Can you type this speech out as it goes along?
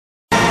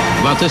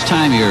About this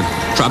time, you're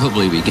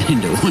probably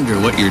beginning to wonder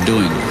what you're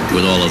doing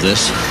with all of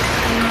this.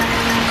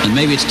 And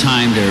maybe it's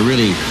time to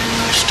really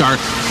start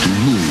and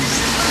move.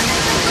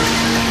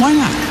 Why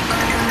not?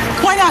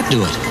 Why not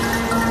do it?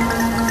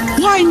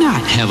 Why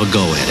not have a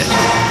go at it?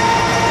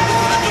 What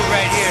we're gonna do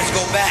right here is go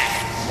back.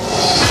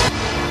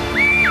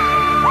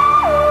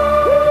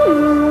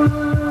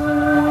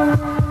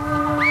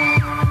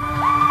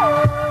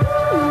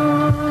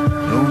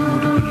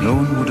 No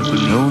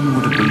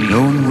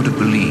one would have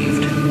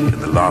believed in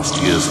the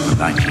last years of the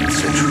 19th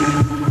century.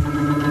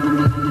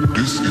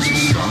 This is a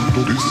sound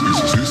of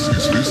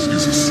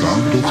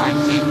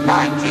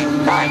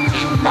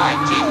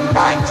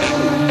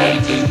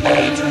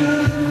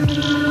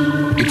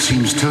 1988. It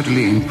seems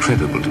totally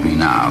incredible to me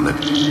now that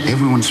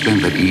everyone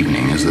spent that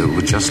evening as though it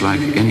were just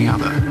like any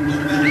other. Go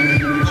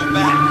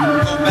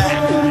back, go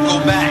back, go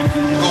back,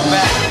 go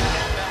back.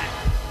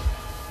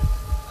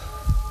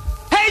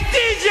 Hey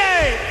DJ!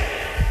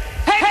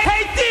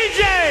 Hey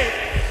DJ!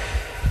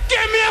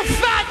 Give me a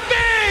fat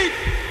beat!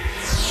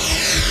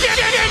 Give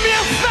me a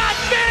fat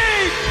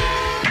beat!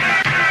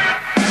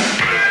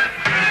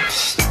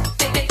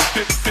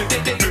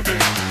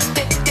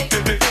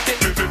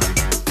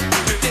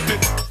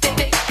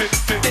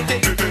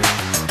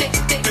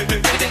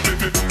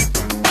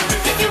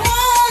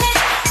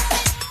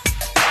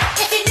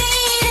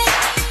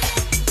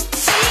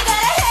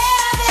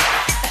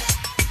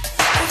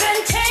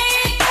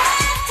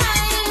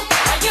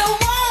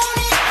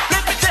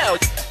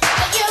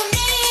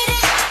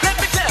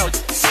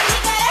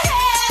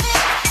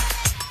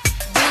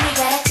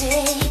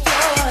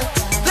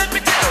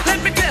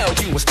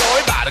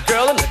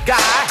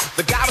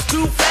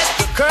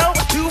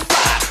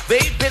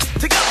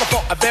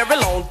 A very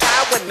long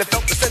time when they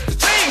felt the sense of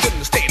change in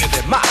the state of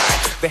their mind.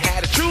 They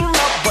had a true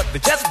love, but they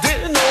just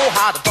didn't know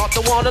how to talk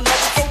to one another,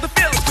 so the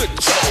feelings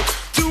couldn't show.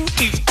 To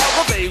each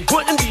other, they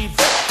wouldn't be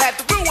there. Had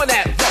to ruin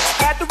that rock,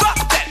 had to rock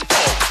that go.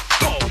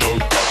 Don't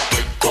rock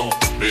it, go,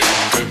 baby.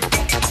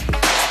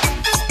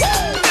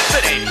 If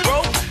it ain't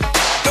broke,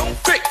 don't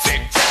fix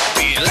it. Just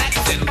relax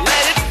and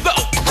let it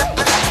flow.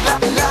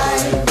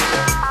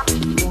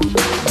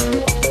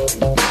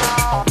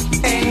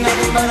 Ain't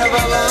nothing but a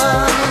bubble.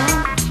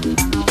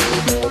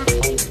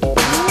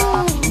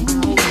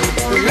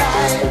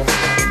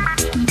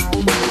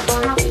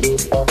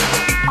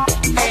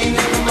 Ain't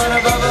nothing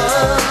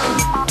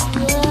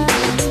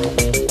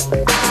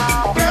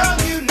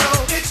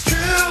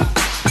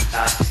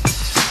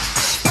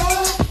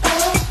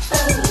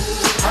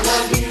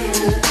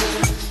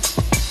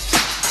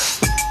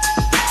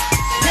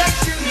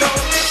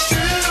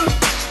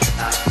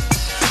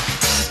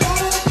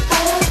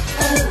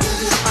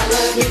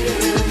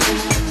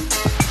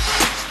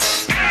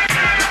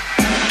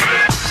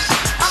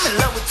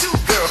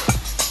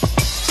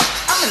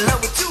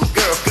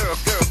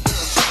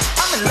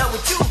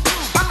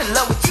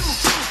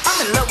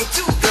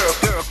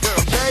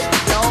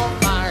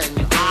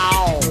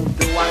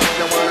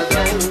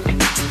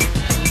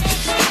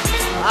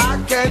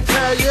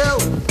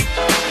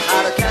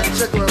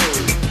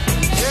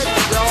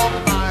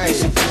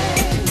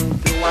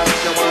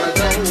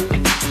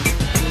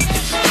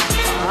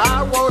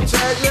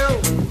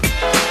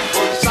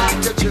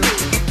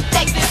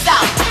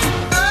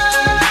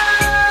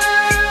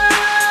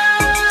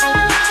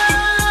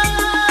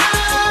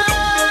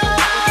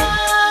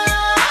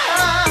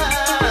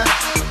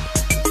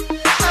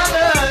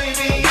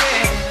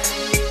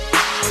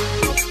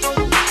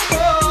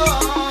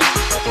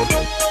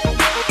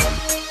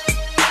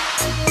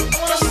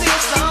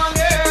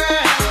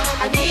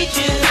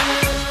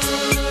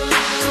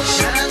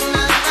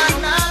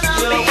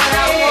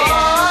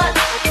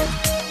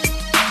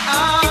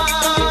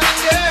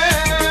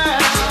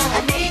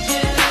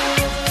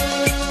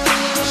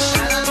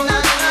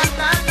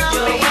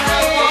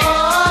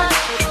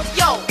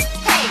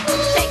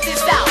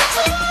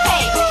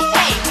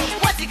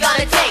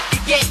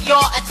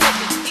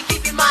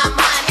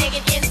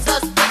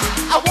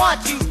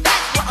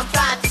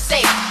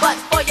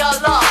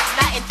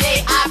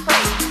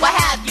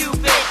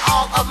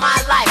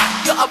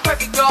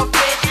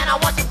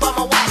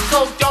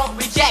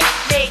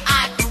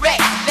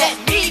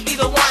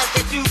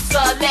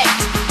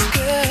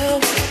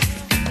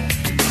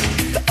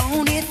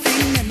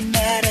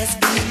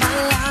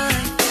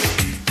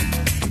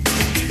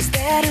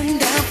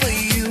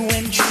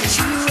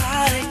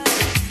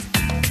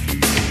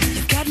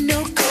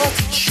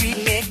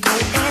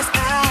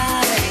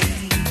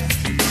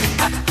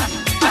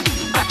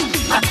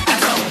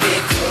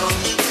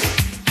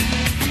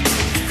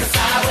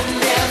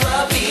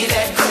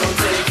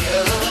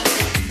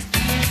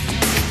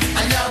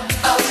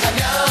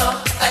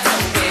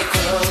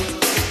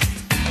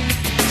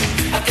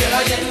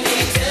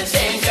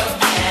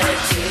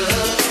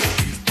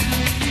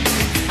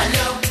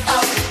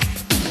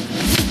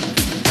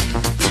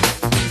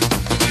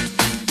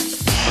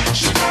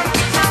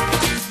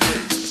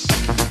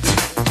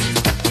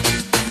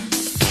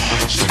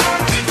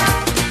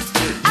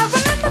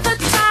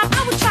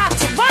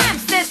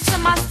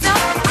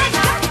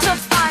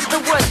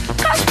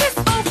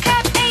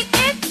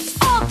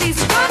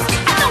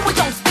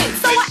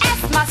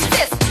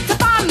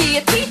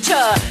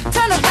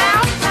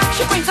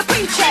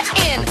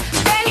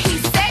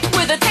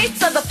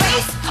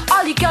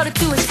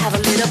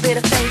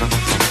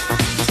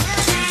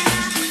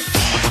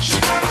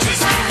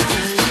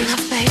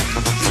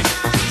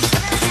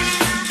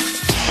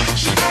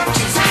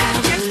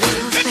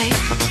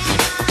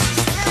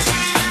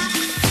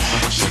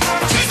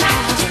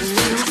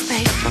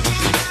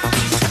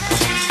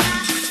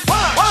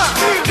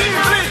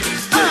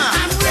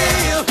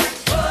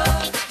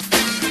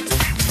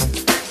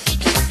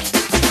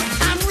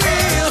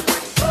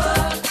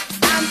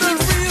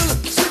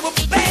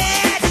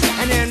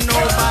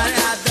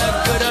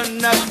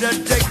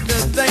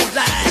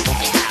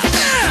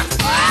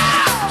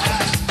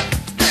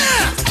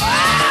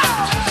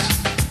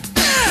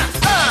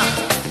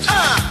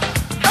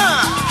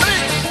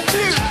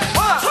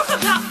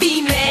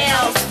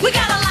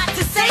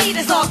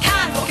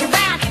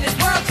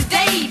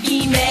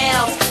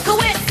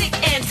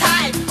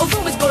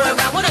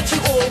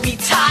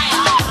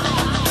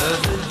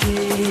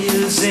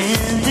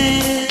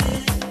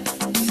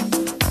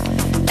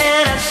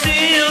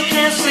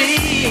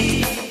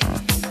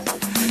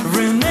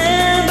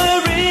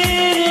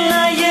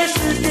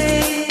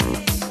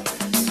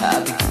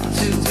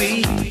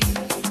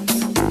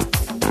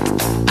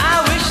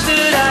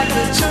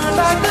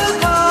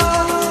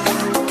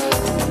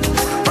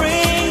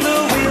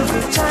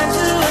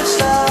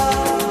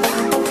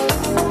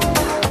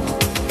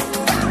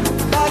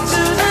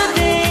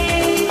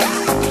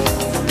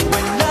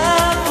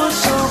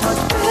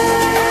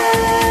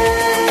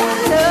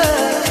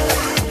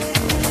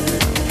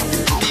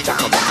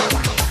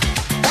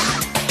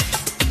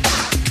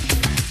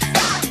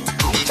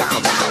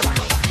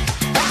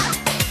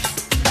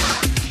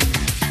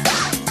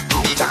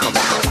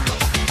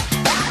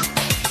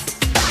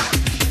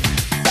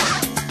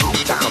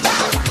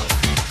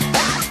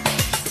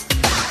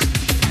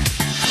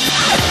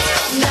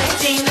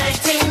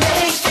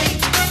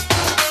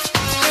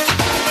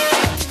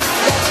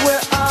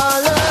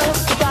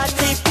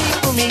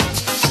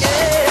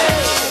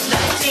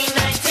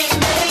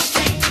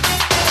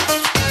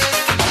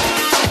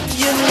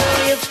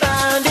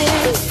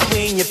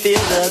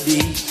the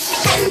beat.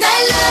 And I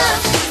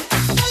love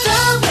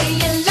the way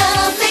you love.